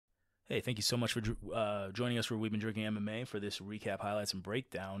Hey, thank you so much for joining us for We've Been Drinking MMA for this recap, highlights, and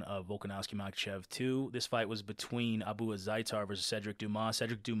breakdown of Volkanovski Makhachev 2. This fight was between Abu Azaitar versus Sedriques Dumas.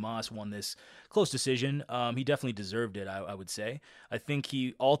 Sedriques Dumas won this close decision. He definitely deserved it, I would say. I think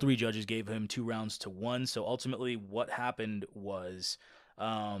all three judges gave him 2 rounds to 1. So ultimately, what happened was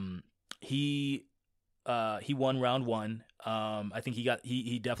he won round 1. I think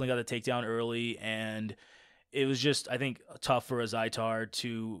he definitely got the takedown early, and it was just, I think, tough for Azaitar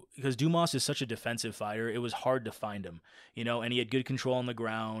because Dumas is such a defensive fighter. It was hard to find him, and he had good control on the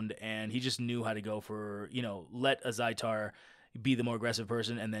ground, and he just knew how to go for, let Azaitar be the more aggressive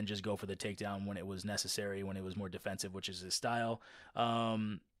person and then just go for the takedown when it was necessary, when it was more defensive, which is his style.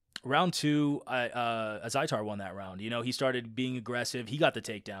 Round 2, Azaitar won that round. He started being aggressive. He got the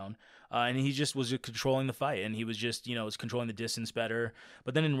takedown, and he just was controlling the fight, and he was just, was controlling the distance better.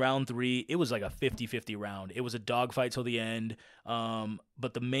 But then in round 3, it was like a 50-50 round. It was a dogfight till the end.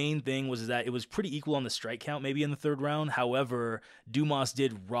 But the main thing was that it was pretty equal on the strike count, maybe in the third round. However, Dumas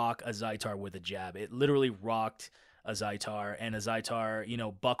did rock Azaitar with a jab. It literally rocked Azaitar, and Azaitar,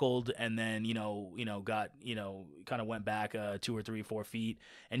 buckled and then, got, kind of went back 2 or 3, 4 feet,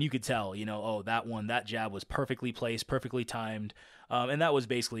 and you could tell, that jab was perfectly placed, perfectly timed, and that was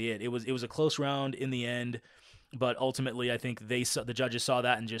basically it. It was a close round in the end, but ultimately I think the judges saw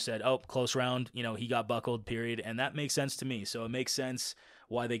that and just said, oh, close round, he got buckled, period, and that makes sense to me. So it makes sense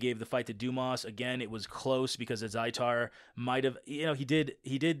why they gave the fight to Dumas. Again, it was close because Azaitar might have, he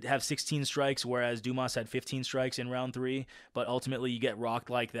did have 16 strikes, whereas Dumas had 15 strikes in round 3. But ultimately, you get rocked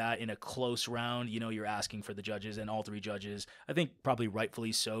like that in a close round, you're asking for the judges, and all 3 judges, I think probably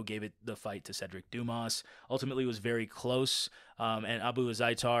rightfully so, gave it the fight to Sedriques Dumas. Ultimately, it was very close. And Abu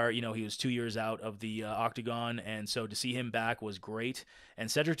Azaitar, he was 2 years out of the octagon, and so to see him back was great. And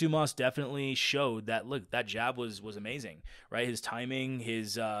Sedriques Dumas definitely showed that, look, that jab was amazing, right? His timing,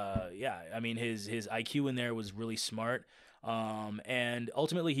 his IQ in there was really smart. And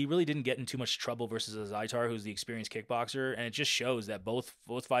ultimately, he really didn't get in too much trouble versus Azaitar, who's the experienced kickboxer, and it just shows that both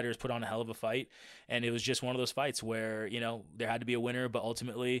fighters put on a hell of a fight, and it was just one of those fights where, there had to be a winner, but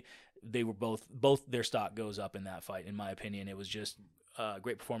ultimately, they were both their stock goes up in that fight, in my opinion. It was just a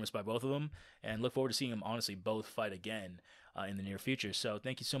great performance by both of them, and look forward to seeing them, honestly, both fight again in the near future. So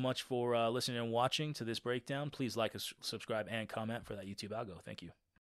thank you so much for listening and watching to this breakdown. Please like, subscribe, and comment for that YouTube algo. Thank you.